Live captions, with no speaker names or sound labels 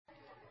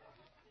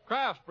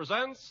Kraft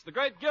presents The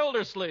Great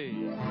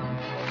Gildersleeve. The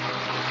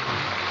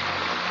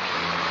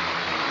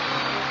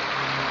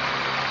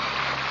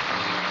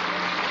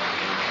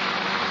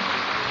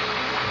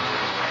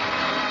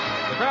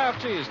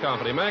Kraft Cheese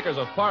Company, makers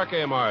of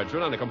Parquet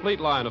margarine and a complete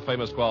line of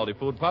famous quality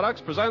food products,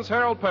 presents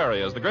Harold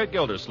Perry as The Great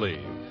Gildersleeve.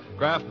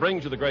 Kraft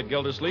brings you The Great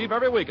Gildersleeve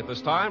every week at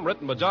this time,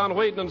 written by John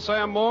Whedon and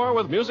Sam Moore,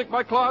 with music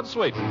by Claude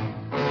Sweeten.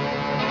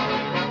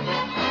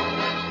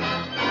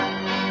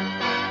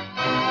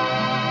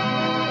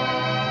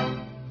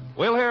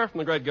 We'll hear from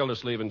The Great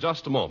Gildersleeve in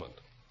just a moment.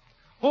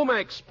 Who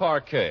makes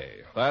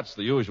parquet? That's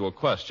the usual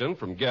question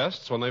from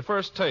guests when they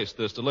first taste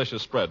this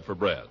delicious spread for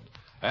bread.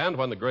 And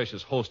when the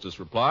gracious hostess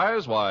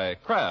replies, why,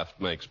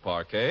 Kraft makes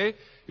parquet,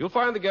 you'll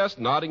find the guest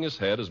nodding his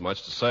head as much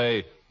as to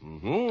say,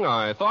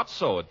 I thought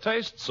so. It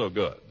tastes so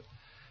good.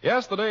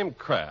 Yes, the name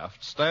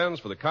Kraft stands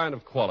for the kind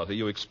of quality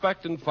you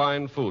expect in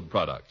fine food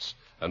products.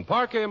 And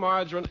Parquet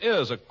margarine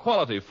is a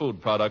quality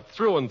food product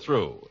through and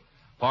through.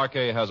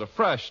 Parquet has a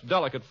fresh,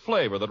 delicate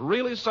flavor that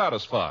really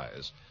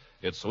satisfies.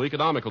 It's so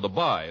economical to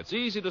buy. It's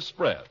easy to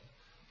spread.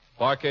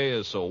 Parquet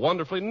is so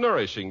wonderfully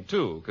nourishing,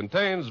 too.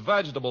 Contains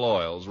vegetable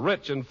oils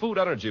rich in food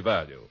energy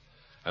value.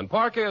 And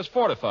Parquet is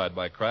fortified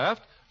by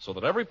Kraft so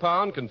that every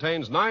pound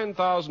contains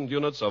 9,000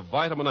 units of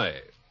vitamin A.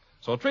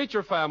 So treat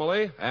your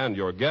family and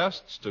your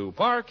guests to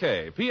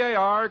Parquet,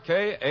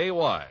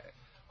 P-A-R-K-A-Y.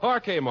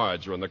 Parquet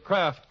margarine, the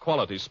Kraft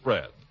quality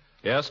spread.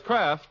 Yes,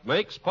 Kraft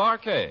makes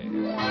Parquet.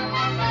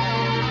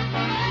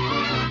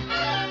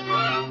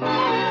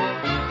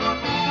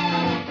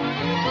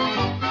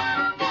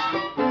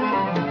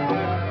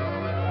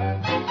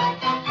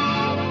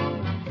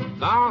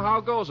 Now, how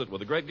goes it with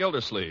the Great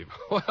Gildersleeve?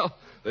 Well,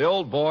 the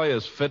old boy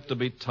is fit to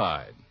be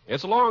tied.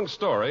 It's a long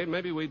story.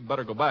 Maybe we'd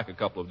better go back a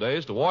couple of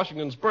days to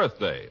Washington's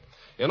birthday.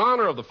 In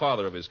honor of the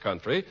father of his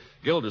country,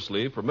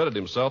 Gildersleeve permitted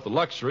himself the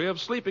luxury of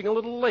sleeping a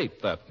little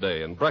late that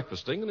day and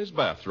breakfasting in his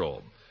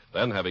bathrobe.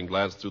 Then, having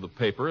glanced through the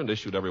paper and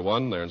issued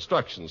everyone their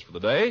instructions for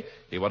the day,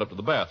 he went up to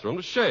the bathroom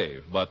to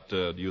shave. But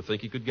do you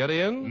think he could get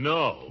in?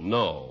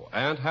 No.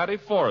 Aunt Hattie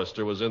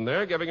Forrester was in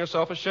there giving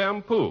herself a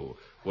shampoo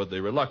with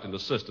the reluctant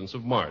assistance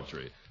of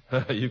Marjorie.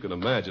 You can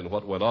imagine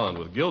what went on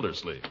with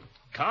Gildersleeve.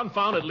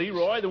 Confound it,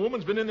 Leroy. The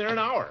woman's been in there an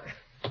hour.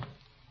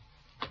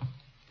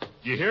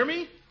 You hear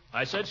me?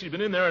 I said she's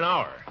been in there an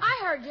hour. I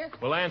heard you.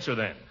 Well, answer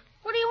then.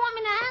 What do you want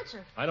me to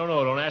answer? I don't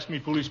know. Don't ask me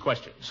foolish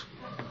questions.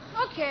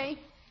 Okay.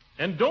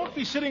 And don't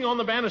be sitting on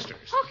the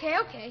banisters.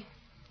 Okay.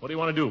 What do you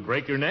want to do,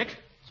 break your neck?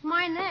 It's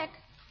my neck.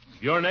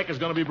 If your neck is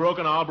going to be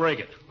broken, I'll break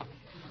it.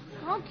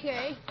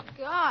 Okay.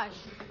 Gosh.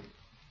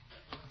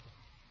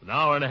 An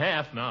hour and a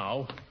half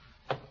now.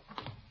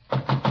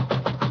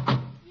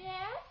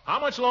 How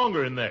much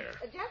longer in there?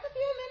 Just a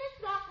few minutes,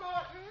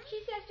 Throckmorton. She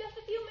says just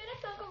a few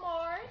minutes, Uncle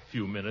Morris. A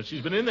few minutes?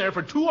 She's been in there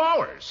for 2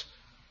 hours.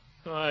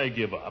 I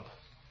give up.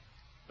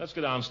 Let's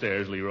go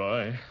downstairs,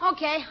 Leroy.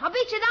 Okay, I'll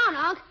beat you down,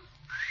 Unc.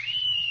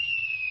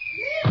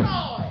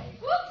 Leroy!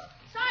 Whoops!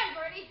 Sorry,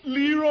 Bertie.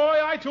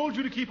 Leroy, I told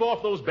you to keep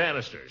off those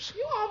banisters.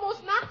 You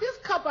almost knocked this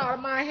cup out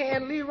of my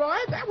hand, Leroy.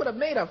 That would have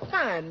made a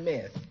fine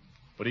mess.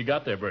 What do you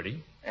got there,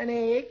 Bertie? An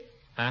egg.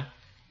 Huh?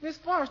 Miss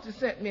Forrester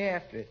sent me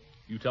after it.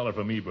 You tell her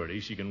for me, Bertie.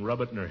 She can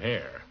rub it in her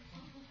hair.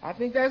 I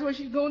think that's what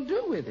she's going to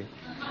do with it.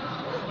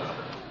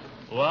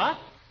 What?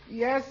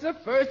 Yes, sir.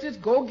 First it's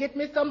go get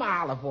me some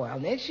olive oil.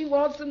 And then she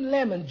wants some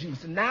lemon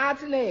juice. And now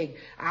it's an egg.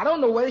 I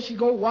don't know whether she's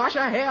going to wash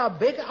her hair or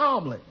bake an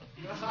omelet.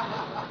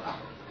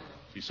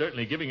 She's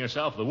certainly giving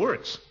herself the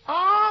works.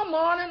 All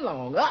morning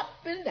long. Up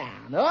and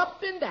down,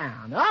 up and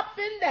down, up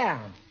and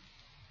down.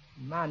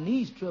 My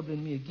knee's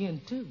troubling me again,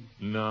 too.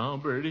 No,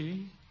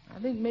 Bertie. I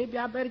think maybe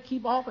I better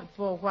keep off it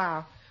for a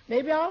while.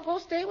 Maybe I'll go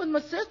stay with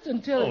my sister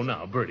until... Oh,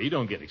 now, Bertie,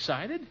 don't get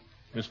excited.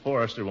 Miss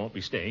Forrester won't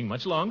be staying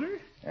much longer.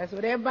 That's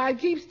what everybody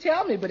keeps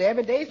telling me, but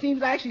every day seems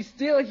like she's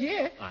still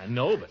here. I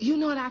know, but... You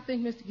know what I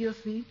think, Mr.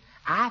 Gildersleeve?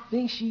 I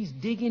think she's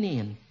digging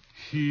in.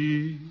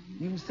 She...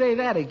 You say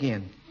that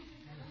again.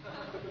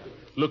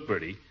 Look,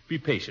 Bertie, be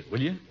patient,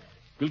 will you?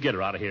 We'll get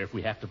her out of here if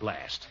we have to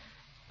blast.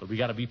 But we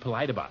got to be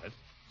polite about it,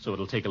 so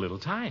it'll take a little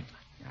time.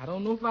 I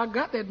don't know if I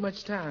got that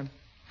much time.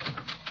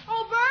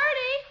 Oh,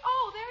 Bertie!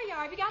 Oh, there you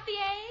are. Have you got the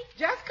egg?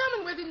 Just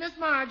coming with you, Miss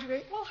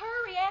Marjorie. Well,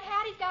 hurry. Aunt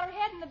Hattie's got her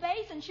head in the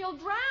basin. She'll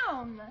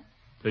drown.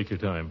 Take your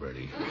time,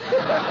 Bertie.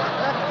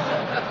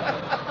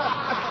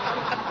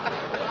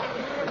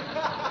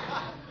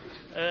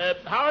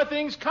 How are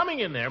things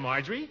coming in there,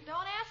 Marjorie?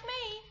 Don't ask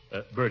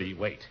me. Bertie,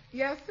 wait.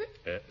 Yes,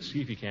 sir?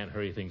 See if you can't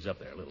hurry things up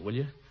there a little, will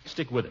you?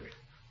 Stick with her.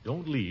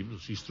 Don't leave till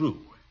she's through.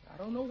 I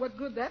don't know what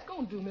good that's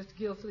going to do, Mr.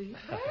 Gildersleeve.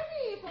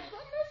 Bertie, for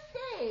goodness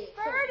sake.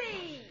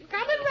 Bertie!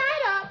 Coming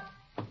right up.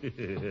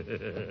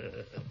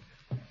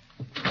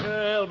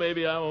 Well,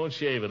 maybe I won't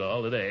shave it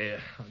all today.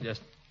 I'll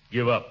just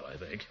give up, I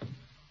think.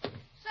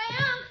 Say,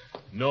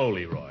 Unc. No,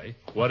 Leroy.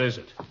 What is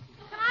it? Can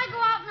I go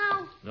out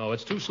now? No,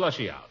 it's too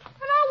slushy out. But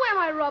I'll wear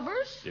my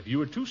rubbers. If you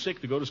were too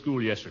sick to go to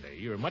school yesterday,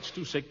 you're much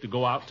too sick to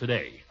go out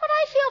today. But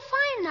I feel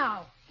fine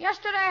now.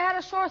 Yesterday I had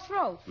a sore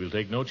throat. We'll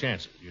take no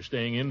chances. You're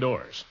staying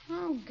indoors.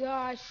 Oh,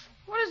 gosh.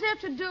 What is there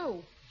to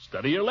do?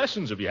 Study your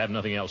lessons if you have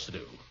nothing else to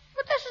do.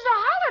 But this is a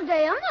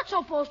holiday. I'm not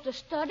supposed to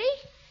study.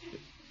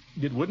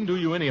 It wouldn't do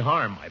you any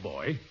harm, my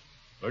boy.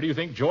 Where do you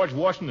think George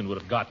Washington would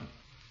have gotten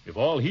if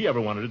all he ever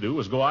wanted to do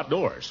was go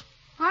outdoors?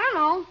 I don't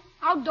know.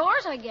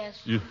 Outdoors, I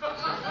guess.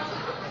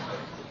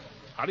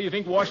 How do you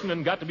think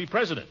Washington got to be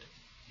president?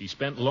 He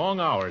spent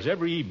long hours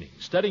every evening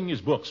studying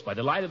his books by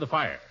the light of the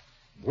fire,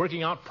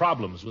 working out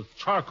problems with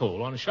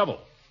charcoal on a shovel.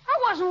 That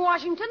wasn't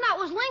Washington. That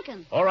was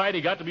Lincoln. All right,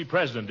 he got to be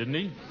president, didn't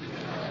he?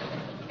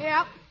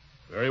 Yep.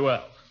 Very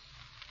well.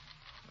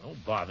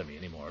 Don't bother me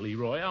anymore,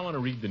 Leroy. I want to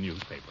read the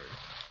newspaper.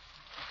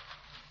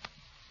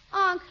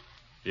 Unc,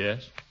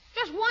 Yes?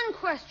 just one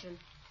question.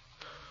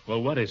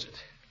 Well, what is it?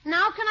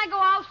 Now can I go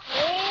out?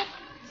 Oh,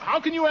 how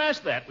can you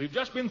ask that? We've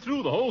just been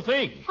through the whole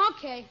thing.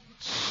 Okay.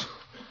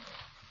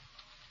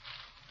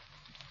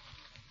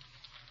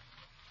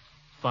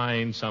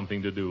 Find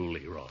something to do,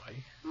 Leroy.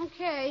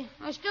 Okay.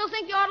 I still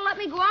think you ought to let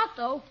me go out,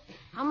 though.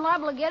 I'm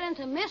liable to get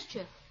into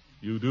mischief.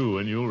 You do,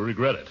 and you'll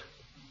regret it.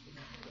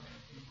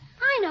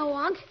 I know,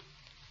 Unc.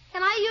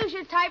 Can I use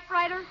your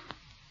typewriter?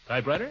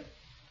 Typewriter?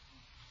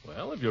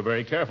 Well, if you're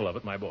very careful of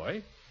it, my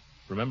boy.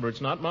 Remember,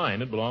 it's not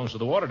mine. It belongs to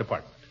the water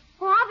department.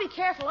 Well, I'll be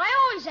careful. I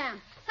always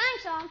am.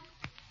 Thanks, Unc.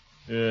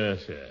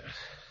 Yes, yes.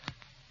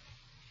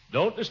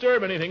 Don't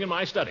disturb anything in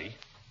my study.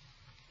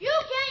 You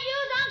can't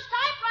use Unc's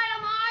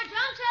typewriter, Marge.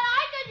 Unc said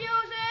I could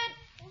use it.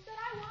 Who said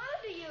I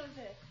wanted to use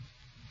it?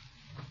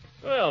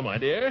 Well, my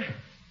dear,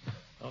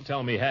 don't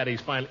tell me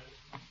Hattie's finally...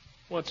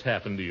 What's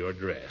happened to your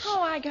dress?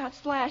 Oh, I got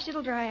splashed.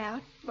 It'll dry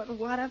out. But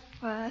what a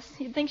fuss.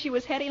 You'd think she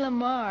was Hattie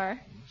Lamar.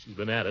 She's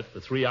been at it for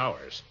 3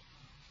 hours.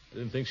 I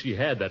didn't think she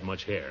had that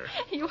much hair.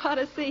 You ought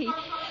to see.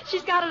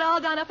 She's got it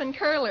all done up in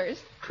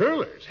curlers.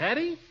 Curlers,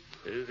 Hattie?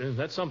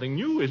 That's something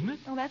new, isn't it?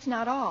 Oh, that's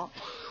not all.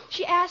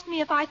 She asked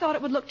me if I thought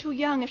it would look too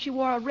young if she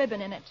wore a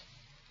ribbon in it.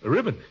 A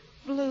ribbon?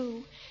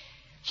 Blue.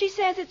 She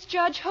says it's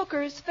Judge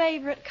Hooker's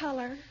favorite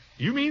color.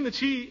 You mean the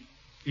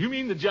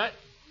judge...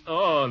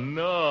 Oh,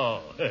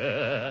 no.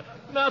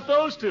 Not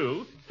those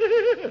two.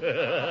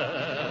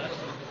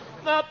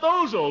 Not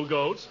those old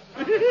goats.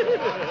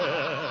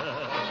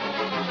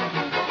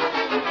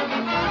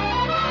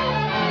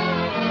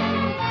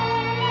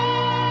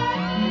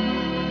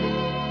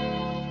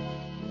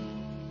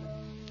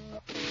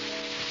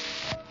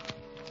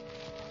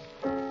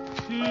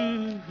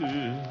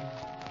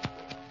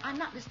 I'm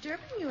not disturbing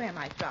you, am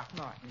I,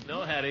 Throckmorton?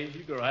 No, Hattie,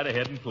 you go right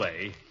ahead and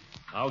play.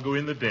 I'll go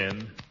in the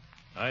den.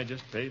 I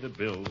just pay the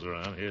bills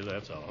around here,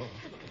 that's all.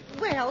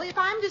 Well, if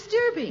I'm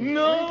disturbing you...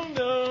 No,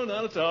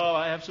 not at all.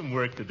 I have some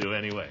work to do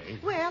anyway.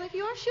 Well, if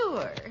you're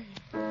sure.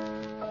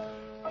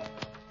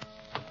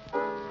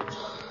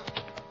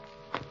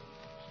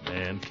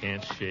 Man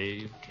can't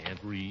shave, can't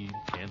read,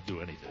 can't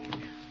do anything.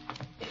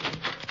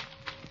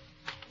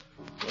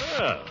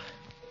 Well,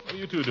 what are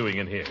you two doing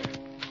in here?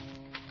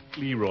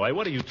 Leroy,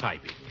 what are you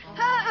typing?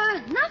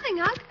 Nothing,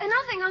 Unc.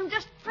 Nothing. I'm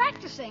just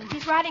practicing.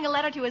 He's writing a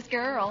letter to his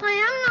girl. I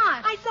am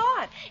not. I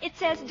saw it. It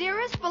says,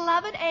 Dearest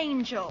beloved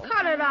angel.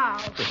 Cut it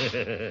out.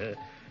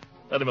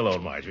 Let him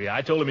alone, Marjorie.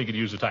 I told him he could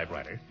use a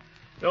typewriter.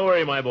 Don't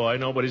worry, my boy.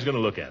 Nobody's going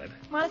to look at it.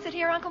 Want to sit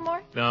here, Uncle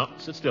Mort? No,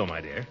 sit still,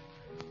 my dear.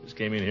 Just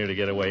came in here to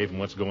get away from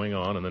what's going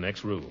on in the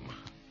next room.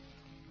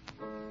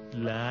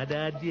 La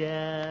da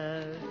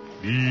da,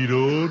 dee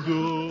do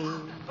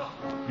do,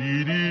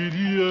 dee dee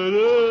dee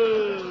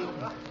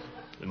da.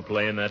 Been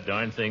playing that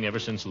darn thing ever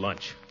since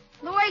lunch.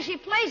 The way she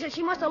plays it,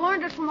 she must have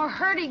learned it from her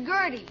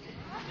hurdy-gurdy.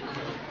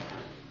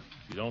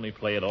 She'd only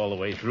play it all the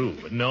way through,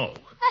 but no.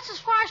 That's as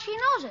far as she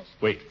knows it.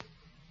 Wait,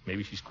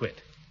 maybe she's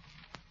quit.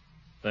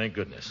 Thank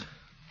goodness.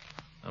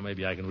 Now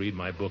maybe I can read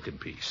my book in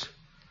peace.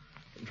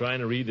 I've been trying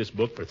to read this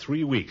book for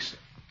 3 weeks,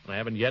 and I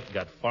haven't yet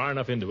got far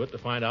enough into it to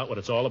find out what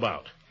it's all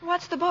about.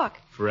 What's the book?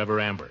 Forever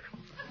Amber.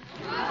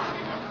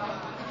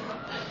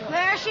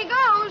 There she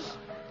goes.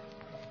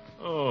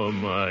 Oh,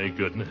 my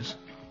goodness.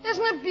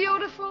 Isn't it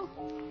beautiful?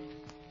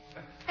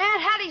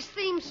 Aunt Hattie's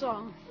theme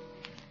song.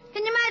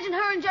 Can you imagine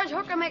her and Judge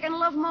Hooker making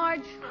love,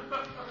 Marge?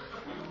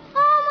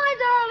 Oh, my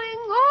darling.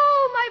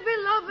 Oh, my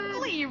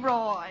beloved.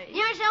 Leroy.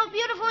 You're so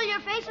beautiful,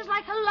 your face is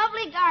like a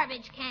lovely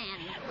garbage can.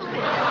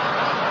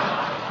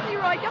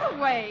 Leroy, get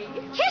away.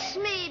 Kiss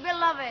me,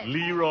 beloved.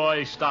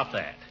 Leroy, stop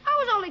that. I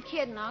was only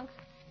kidding, Unc.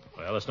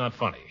 Well, it's not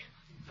funny.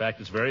 In fact,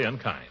 it's very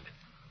unkind.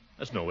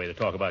 That's no way to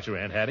talk about your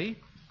Aunt Hattie.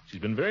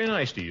 She's been very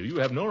nice to you. You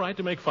have no right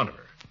to make fun of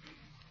her.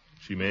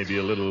 She may be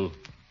a little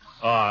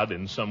odd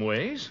in some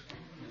ways.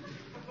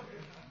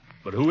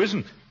 But who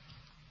isn't?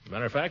 As a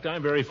matter of fact,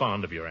 I'm very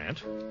fond of your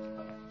aunt.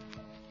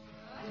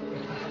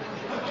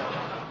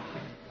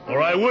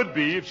 Or I would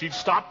be if she'd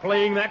stop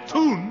playing that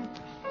tune.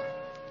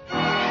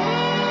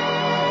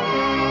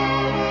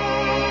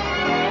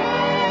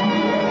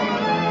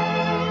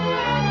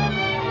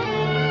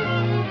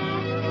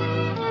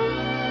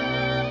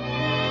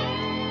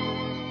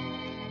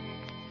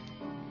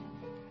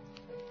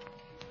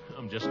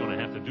 I'm just going to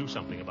have to do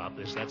something about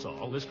this, that's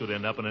all. This could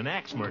end up in an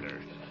axe murder.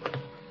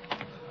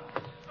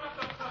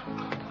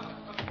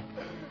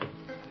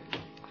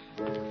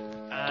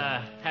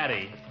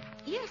 Hattie.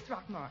 Yes,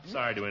 Throckmorton. Throckmorton.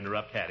 Sorry to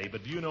interrupt, Hattie,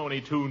 but do you know any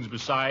tunes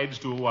besides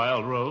To a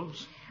Wild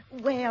Rose?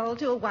 Well,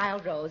 To a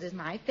Wild Rose is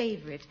my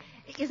favorite.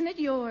 Isn't it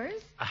yours?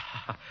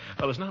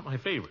 Well, it's not my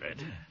favorite.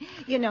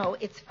 You know,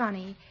 it's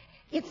funny.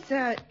 It's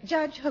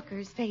Judge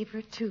Hooker's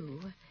favorite,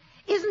 too.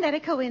 Isn't that a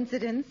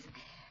coincidence?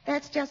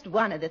 That's just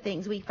one of the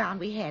things we found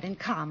we had in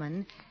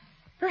common.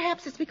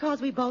 Perhaps it's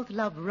because we both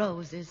love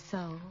roses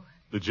so.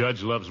 The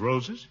judge loves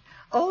roses?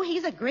 Oh,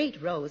 he's a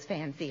great rose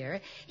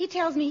fancier. He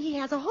tells me he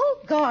has a whole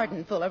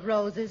garden full of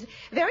roses,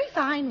 very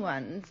fine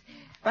ones.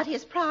 But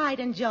his pride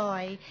and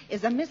joy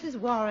is a Mrs.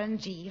 Warren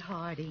G.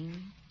 Harding.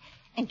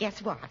 And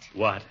guess what?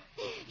 What?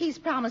 He's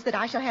promised that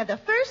I shall have the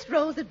first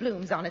rose that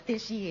blooms on it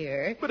this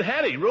year. But,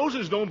 Hattie,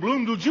 roses don't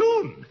bloom till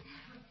June.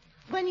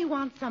 When you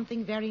want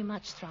something very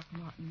much,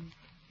 Throckmorton,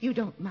 you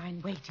don't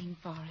mind waiting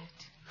for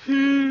it.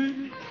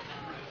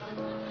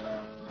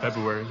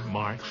 February,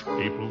 March,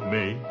 April,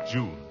 May,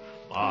 June.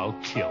 I'll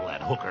kill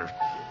that Hooker.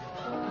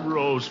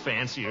 Rose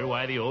fancier.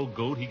 Why, the old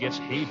goat, he gets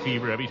hay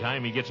fever every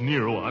time he gets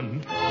near one.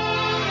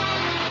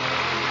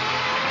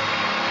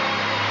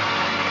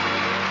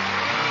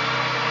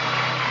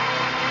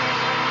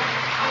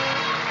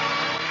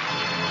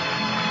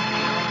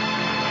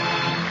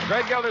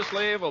 Greg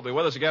Gildersleeve will be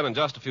with us again in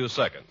just a few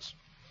seconds.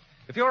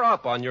 If you're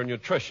up on your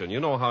nutrition, you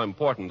know how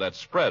important that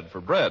spread for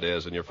bread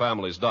is in your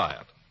family's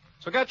diet.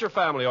 So get your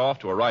family off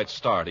to a right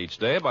start each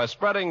day by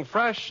spreading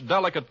fresh,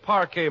 delicate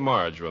parquet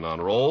margarine on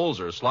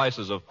rolls or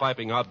slices of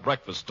piping hot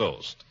breakfast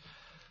toast.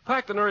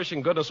 Pack the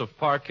nourishing goodness of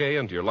parquet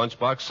into your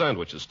lunchbox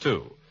sandwiches,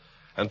 too.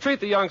 And treat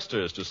the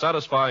youngsters to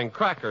satisfying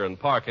cracker and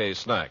parquet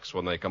snacks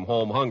when they come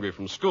home hungry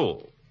from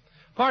school.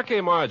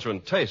 Parquet margarine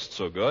tastes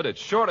so good,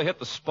 it's sure to hit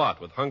the spot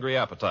with hungry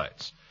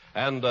appetites.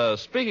 And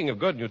speaking of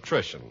good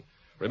nutrition,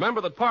 remember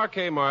that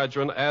parquet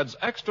margarine adds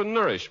extra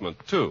nourishment,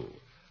 too.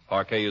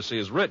 Parquet, you see,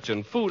 is rich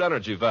in food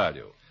energy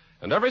value.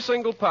 And every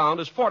single pound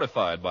is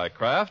fortified by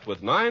Kraft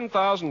with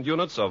 9,000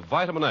 units of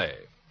vitamin A.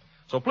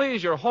 So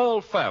please, your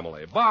whole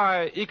family,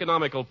 buy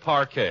economical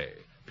Parquet.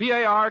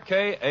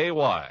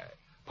 P-A-R-K-A-Y.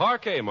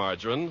 Parquet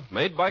margarine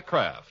made by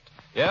Kraft.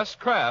 Yes,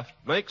 Kraft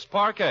makes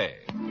Parquet.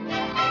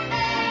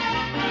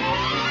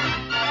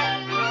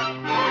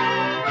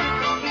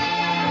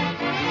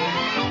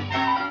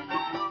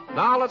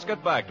 Now let's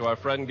get back to our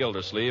friend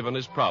Gildersleeve and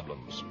his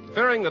problems.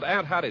 Fearing that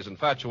Aunt Hattie's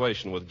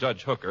infatuation with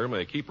Judge Hooker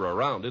may keep her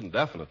around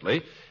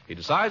indefinitely, he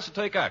decides to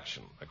take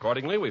action.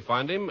 Accordingly, we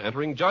find him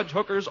entering Judge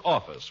Hooker's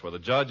office, where the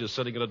judge is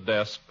sitting at a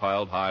desk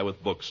piled high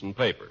with books and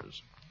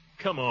papers.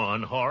 Come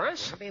on,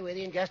 Horace. I'll be with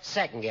you in just a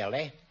second,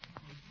 Gildy.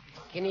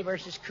 Kinney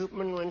versus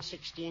Koopman,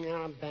 116,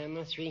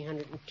 Alabama,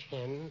 310,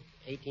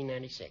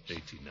 1896.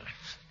 1890.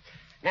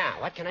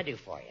 Now, what can I do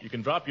for you? You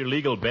can drop your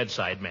legal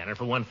bedside manner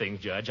for one thing,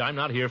 Judge. I'm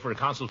not here for a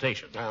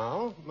consultation.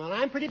 Oh, well,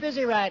 I'm pretty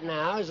busy right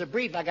now. There's a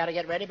brief I got to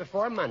get ready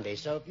before Monday,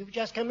 so if you've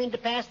just come in to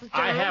pass the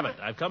time... I haven't.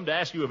 I've come to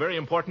ask you a very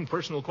important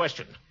personal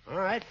question. All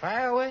right,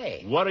 fire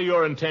away. What are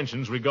your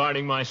intentions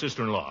regarding my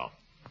sister-in-law?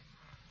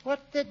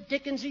 What the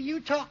dickens are you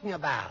talking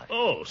about?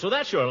 Oh, so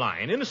that's your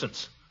line,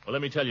 innocence. Well,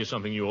 let me tell you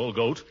something, you old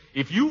goat.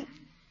 If you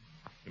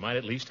might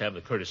at least have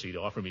the courtesy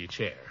to offer me a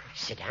chair.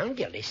 Sit down,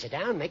 Gildy. Sit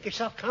down. Make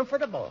yourself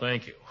comfortable.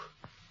 Thank you.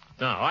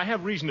 Now, I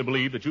have reason to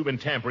believe that you've been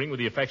tampering with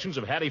the affections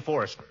of Hattie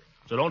Forrester,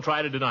 so don't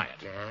try to deny it.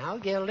 Now,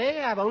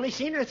 Gildy, I've only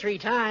seen her 3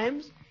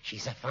 times.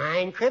 She's a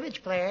fine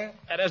cribbage player.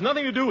 That has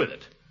nothing to do with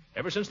it.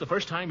 Ever since the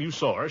first time you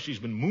saw her, she's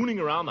been mooning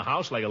around the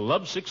house like a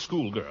lovesick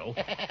schoolgirl.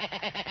 Well,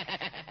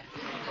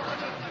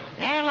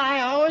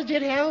 I always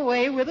did have a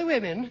way with the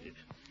women.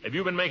 Have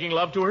you been making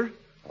love to her?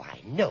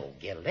 Why, no,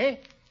 Gildy.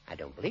 I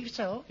don't believe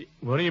so.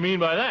 What do you mean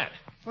by that?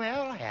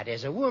 Well,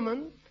 Hattie's a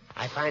woman.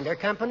 I find her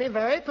company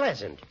very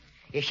pleasant.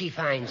 If she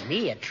finds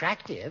me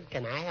attractive,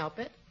 can I help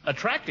it?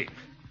 Attractive?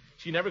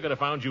 She never could have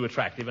found you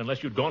attractive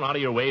unless you'd gone out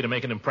of your way to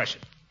make an impression.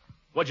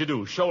 What'd you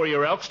do, show her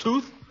your elk's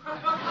tooth?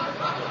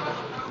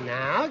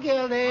 Now,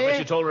 Gildy. I bet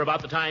you told her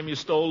about the time you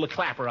stole the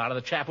clapper out of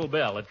the chapel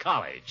bell at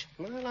college.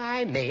 Well,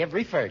 I may have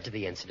referred to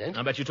the incident.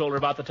 I bet you told her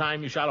about the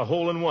time you shot a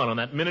hole-in-one on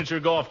that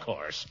miniature golf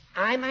course.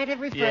 I might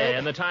have referred... Yeah,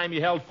 and the time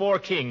you held 4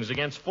 kings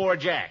against 4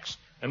 jacks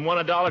and won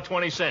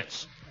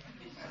 $1.20.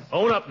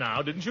 Own up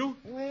now, didn't you?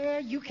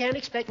 Well, you can't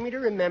expect me to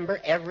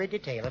remember every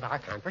detail of our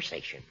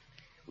conversation.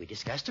 We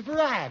discussed a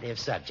variety of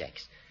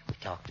subjects. We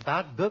talked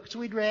about books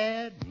we'd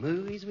read,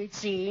 movies we'd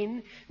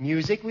seen,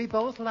 music we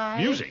both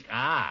liked. Music?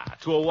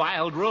 To a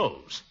Wild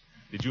Rose.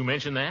 Did you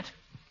mention that?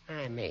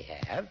 I may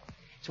have.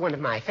 It's one of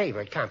my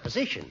favorite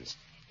compositions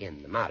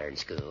in the modern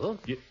school.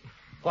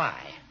 Why?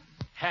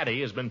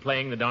 Hattie has been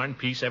playing the darn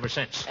piece ever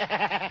since.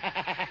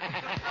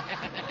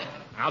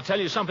 I'll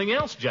tell you something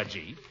else,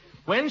 Judgey.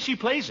 When she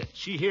plays it,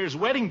 she hears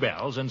wedding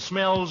bells and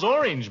smells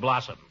orange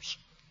blossoms.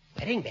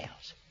 Wedding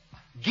bells?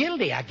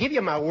 Gildy, I give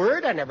you my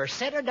word, I never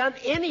said or done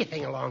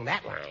anything along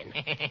that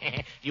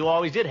line. You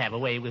always did have a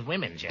way with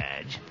women,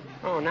 Judge.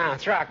 Oh, now,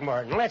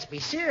 Throckmorton, let's be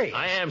serious.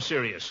 I am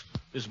serious.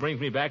 This brings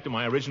me back to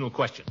my original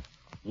question.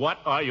 What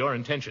are your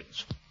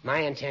intentions? My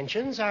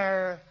intentions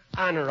are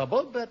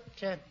honorable, but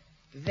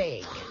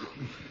vague.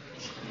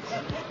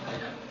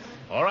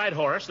 All right,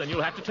 Horace, then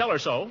you'll have to tell her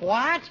so.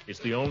 What? It's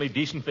the only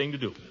decent thing to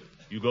do.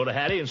 You go to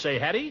Hattie and say,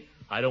 Hattie,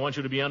 I don't want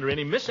you to be under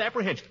any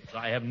misapprehensions.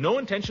 I have no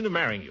intention of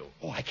marrying you.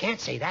 Oh, I can't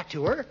say that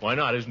to her. Why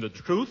not? Isn't it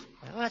the truth?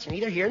 Well, that's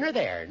neither here nor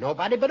there.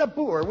 Nobody but a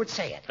boor would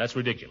say it. That's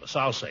ridiculous.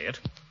 I'll say it.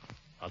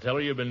 I'll tell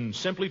her you've been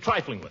simply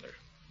trifling with her.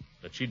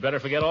 That she'd better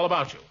forget all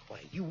about you. Why,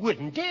 you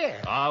wouldn't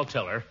dare. I'll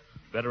tell her.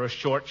 Better a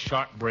short,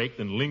 sharp break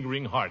than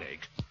lingering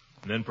heartache.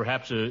 And then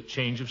perhaps a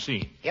change of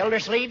scene.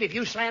 Gildersleeve, if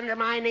you slander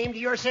my name to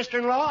your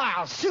sister-in-law,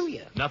 I'll sue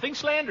you. Nothing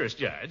slanderous,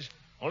 Judge.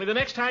 Only the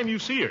next time you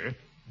see her,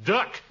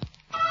 duck.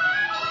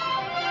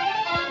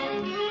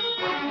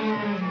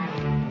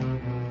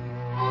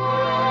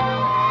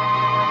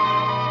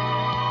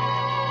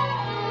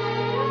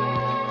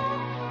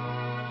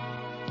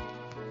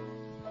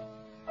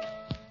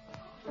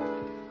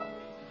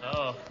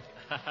 Oh,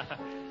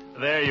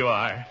 there you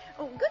are.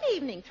 Oh, good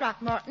evening,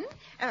 Throckmorton.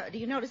 Do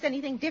you notice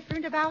anything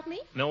different about me?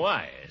 No,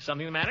 why?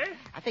 Something the matter?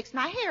 I fixed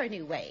my hair a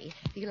new way.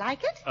 Do you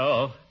like it?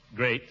 Oh,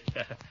 great.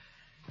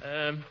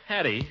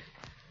 Hattie,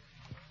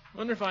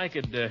 wonder if I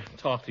could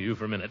talk to you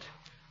for a minute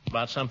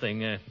about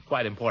something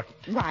quite important.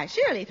 Why,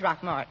 surely,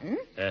 Throckmorton.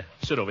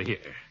 Sit over here.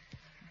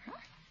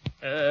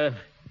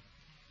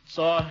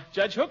 Saw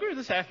Judge Hooker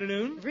this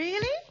afternoon?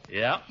 Really?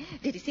 Yeah.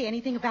 Did he say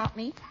anything about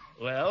me?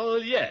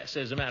 Well, yes.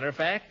 As a matter of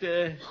fact,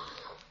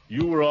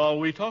 you were all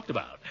we talked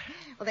about.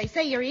 Well, they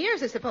say your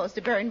ears are supposed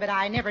to burn, but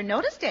I never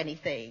noticed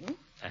anything.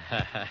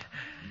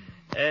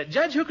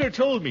 Judge Hooker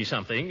told me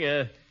something.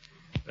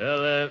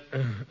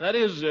 That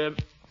is,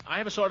 I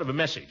have a sort of a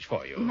message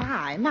for you.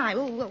 My.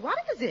 Well, what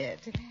is it?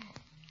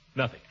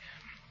 Nothing.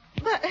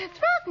 But,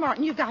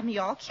 Throckmorton, you've got me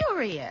all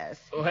curious.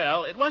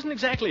 Well, it wasn't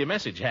exactly a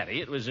message, Hattie.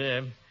 It was,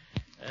 the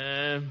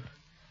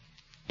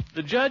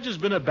judge has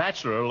been a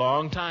bachelor a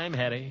long time,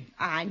 Hattie.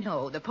 I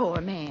know, the poor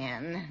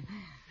man.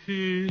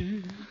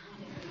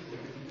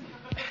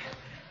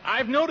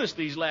 I've noticed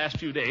these last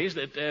few days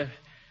that,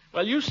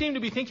 well, you seem to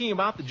be thinking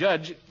about the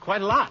judge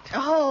quite a lot.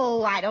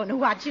 Oh, I don't know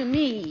what you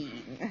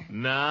mean.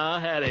 Now,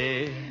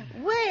 Hattie.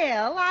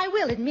 Well, I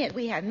will admit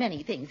we have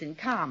many things in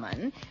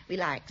common. We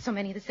like so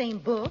many of the same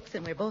books,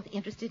 and we're both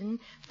interested in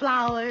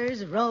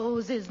flowers,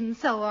 roses, and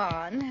so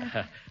on.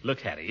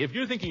 Look, Hattie, if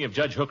you're thinking of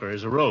Judge Hooker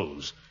as a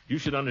rose, you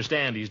should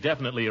understand he's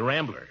definitely a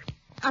rambler.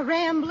 A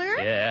rambler?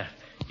 Yeah.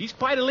 He's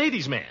quite a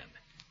ladies' man.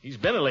 He's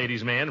been a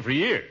ladies' man for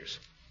years.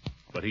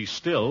 But he's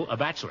still a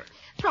bachelor.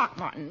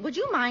 Throckmorton, would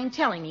you mind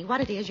telling me what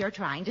it is you're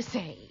trying to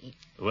say?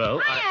 Well,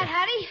 Hi, Aunt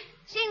Hattie.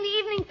 Seen the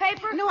evening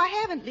paper? No, I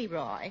haven't,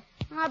 Leroy.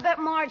 I bet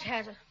Marge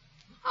has it.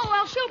 Oh,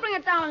 well, she'll bring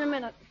it down in a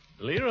minute.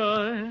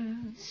 Leroy.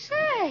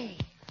 Say,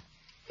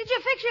 did you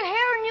fix your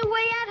hair a new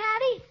way, Aunt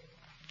Hattie?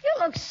 You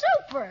look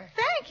super.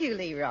 Thank you,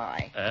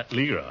 Leroy.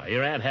 Leroy,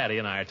 your Aunt Hattie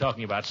and I are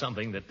talking about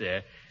something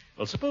that,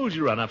 well, suppose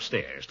you run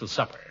upstairs to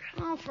supper.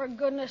 Oh, for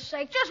goodness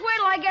sake. Just wait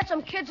till I get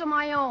some kids of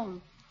my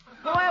own.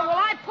 Boy, will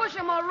I push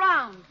them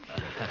around.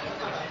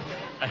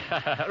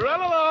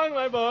 Run along,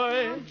 my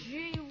boy. Oh,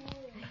 gee.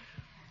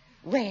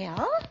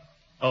 Well?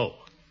 Oh.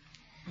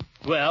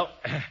 Well,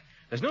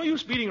 there's no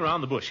use beating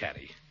around the bush,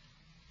 Hattie.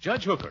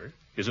 Judge Hooker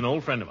is an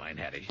old friend of mine,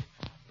 Hattie.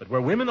 But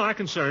where women are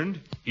concerned,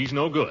 he's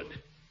no good.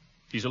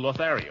 He's a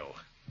Lothario.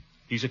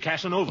 He's a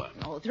Casanova.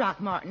 Oh,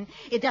 Throckmorton,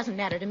 it doesn't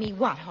matter to me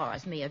what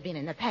Horace may have been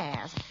in the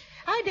past.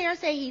 I dare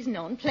say he's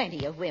known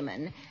plenty of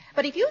women.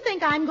 But if you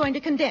think I'm going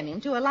to condemn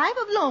him to a life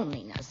of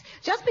loneliness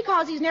just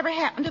because he's never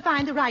happened to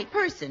find the right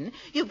person,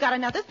 you've got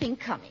another thing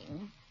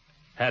coming.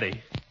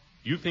 Hattie,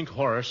 you think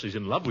Horace is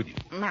in love with you?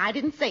 I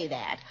didn't say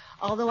that,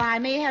 although I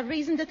may have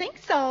reason to think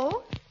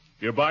so.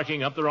 You're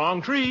barking up the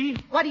wrong tree.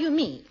 What do you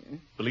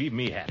mean? Believe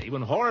me, Hattie,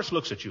 when Horace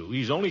looks at you,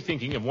 he's only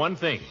thinking of one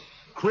thing.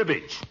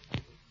 Cribbage.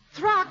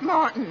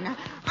 Throckmorton,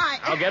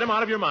 I'll get him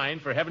out of your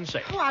mind, for heaven's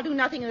sake. Oh, I'll do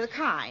nothing of the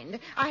kind.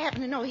 I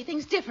happen to know he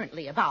thinks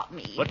differently about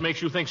me. What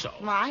makes you think so?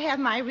 Well, I have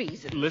my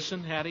reasons.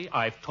 Listen, Hattie,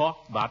 I've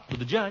talked about with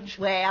the judge.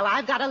 Well,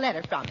 I've got a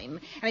letter from him,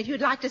 and if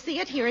you'd like to see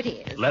it, here it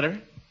is. Letter?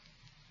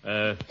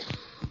 What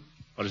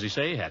does he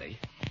say, Hattie?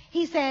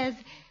 He says,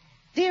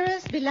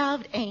 "Dearest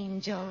beloved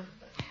angel,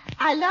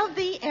 I love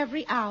thee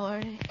every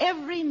hour,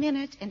 every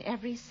minute, and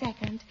every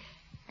second."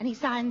 And he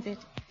signs it,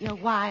 "Your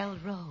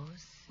wild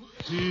rose."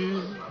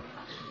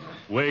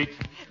 Wait.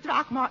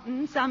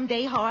 Throckmorton,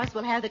 someday Horace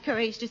will have the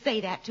courage to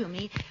say that to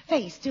me,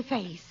 face to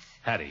face.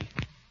 Hattie,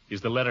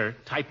 is the letter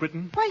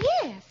typewritten? Why,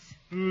 yes.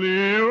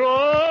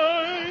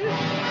 Leroy!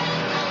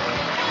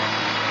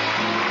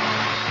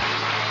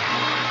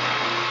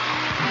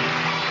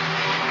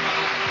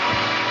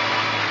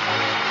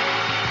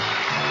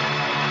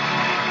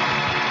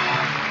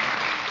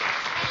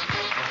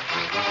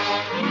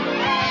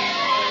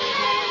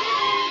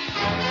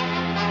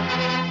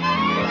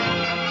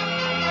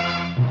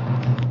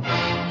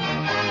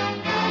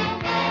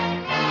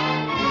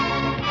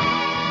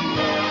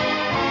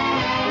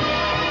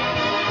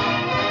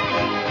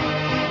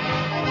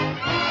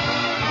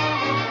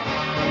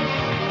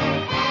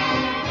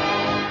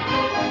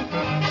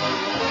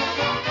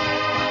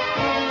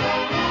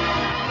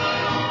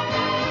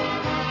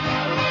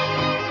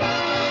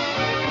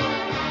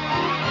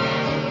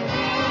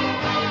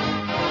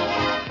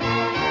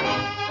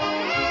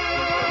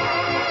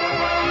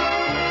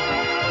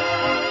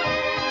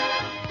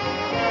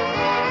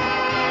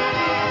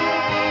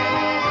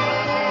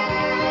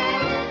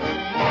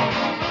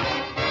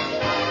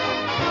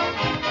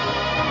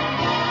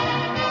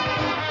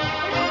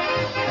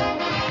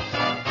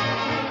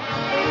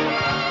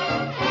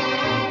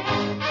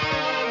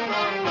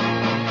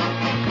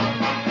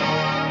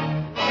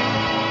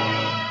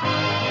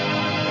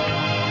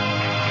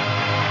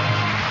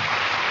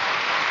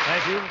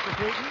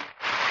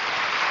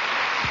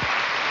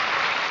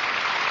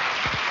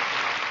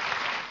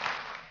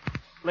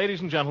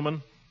 Ladies and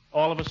gentlemen,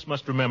 all of us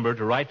must remember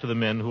to write to the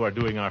men who are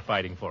doing our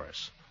fighting for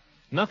us.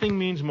 Nothing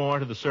means more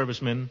to the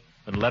servicemen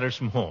than letters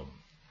from home.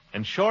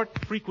 And short,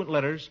 frequent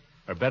letters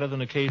are better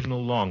than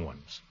occasional long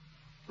ones.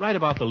 Write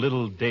about the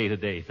little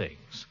day-to-day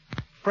things.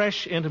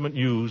 Fresh, intimate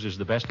news is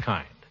the best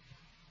kind.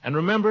 And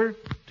remember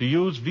to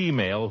use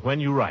V-mail when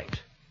you write.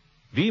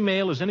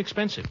 V-mail is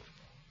inexpensive.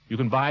 You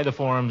can buy the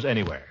forms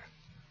anywhere.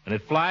 And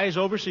it flies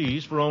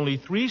overseas for only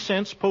 3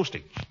 cents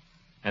postage.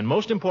 And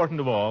most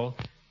important of all,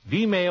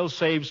 V-mail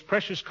saves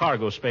precious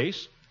cargo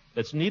space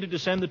that's needed to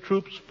send the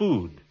troops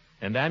food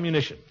and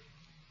ammunition.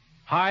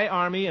 High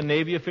Army and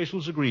Navy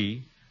officials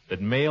agree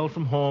that mail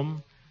from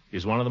home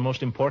is one of the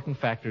most important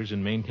factors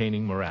in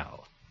maintaining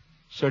morale.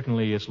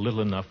 Certainly, it's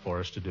little enough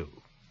for us to do.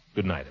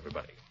 Good night,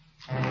 everybody.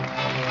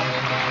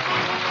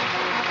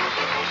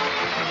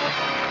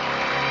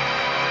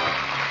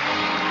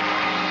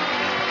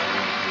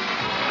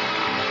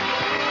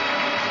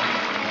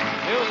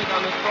 Music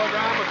on this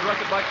program was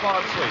directed by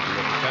Claude Sweeten.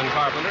 This is Ken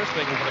Carpenter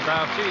speaking for the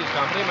Kraft Cheese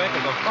Company,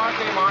 makers of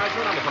Parquet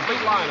margarine and a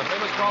complete line of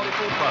famous quality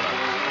food products.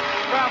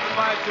 Kraft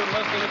invites you to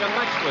listen again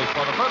next week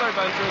for the further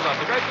adventures of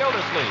the great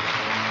Gildersleeve.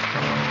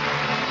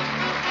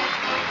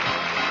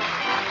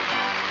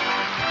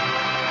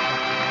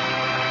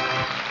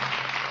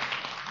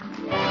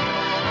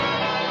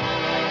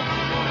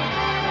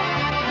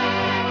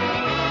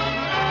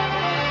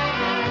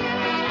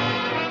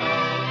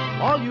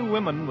 All you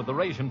women with the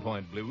Ration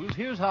Point blues,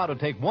 here's how to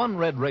take 1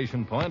 red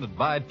Ration Point and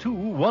buy 2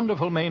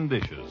 wonderful main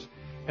dishes.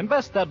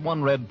 Invest that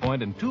 1 red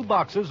point in 2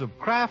 boxes of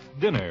Kraft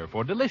Dinner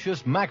for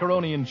delicious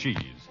macaroni and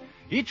cheese.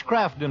 Each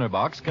Kraft Dinner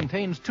box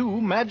contains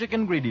 2 magic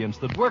ingredients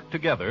that work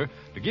together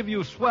to give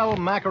you swell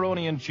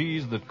macaroni and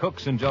cheese that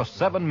cooks in just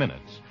 7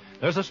 minutes.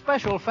 There's a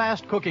special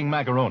fast-cooking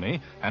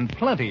macaroni and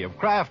plenty of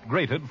Kraft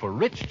grated for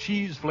rich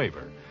cheese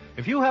flavor.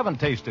 If you haven't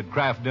tasted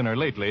Kraft Dinner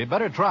lately,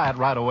 better try it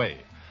right away.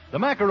 The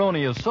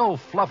macaroni is so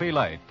fluffy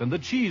light, and the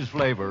cheese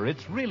flavor,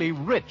 it's really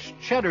rich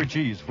cheddar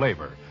cheese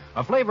flavor,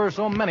 a flavor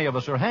so many of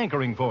us are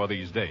hankering for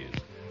these days.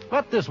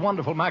 Let this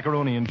wonderful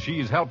macaroni and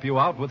cheese help you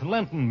out with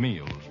Lenten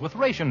meals, with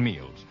ration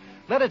meals.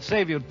 Let it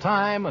save you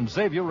time and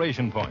save you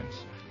ration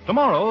points.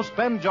 Tomorrow,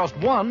 spend just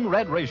 1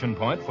 red ration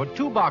point for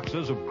 2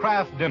 boxes of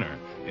Kraft Dinner.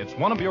 It's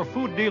one of your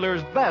food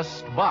dealer's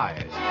best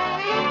buys.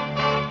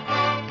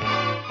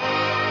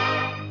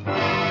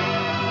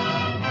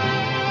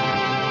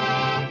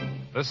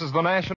 This is the National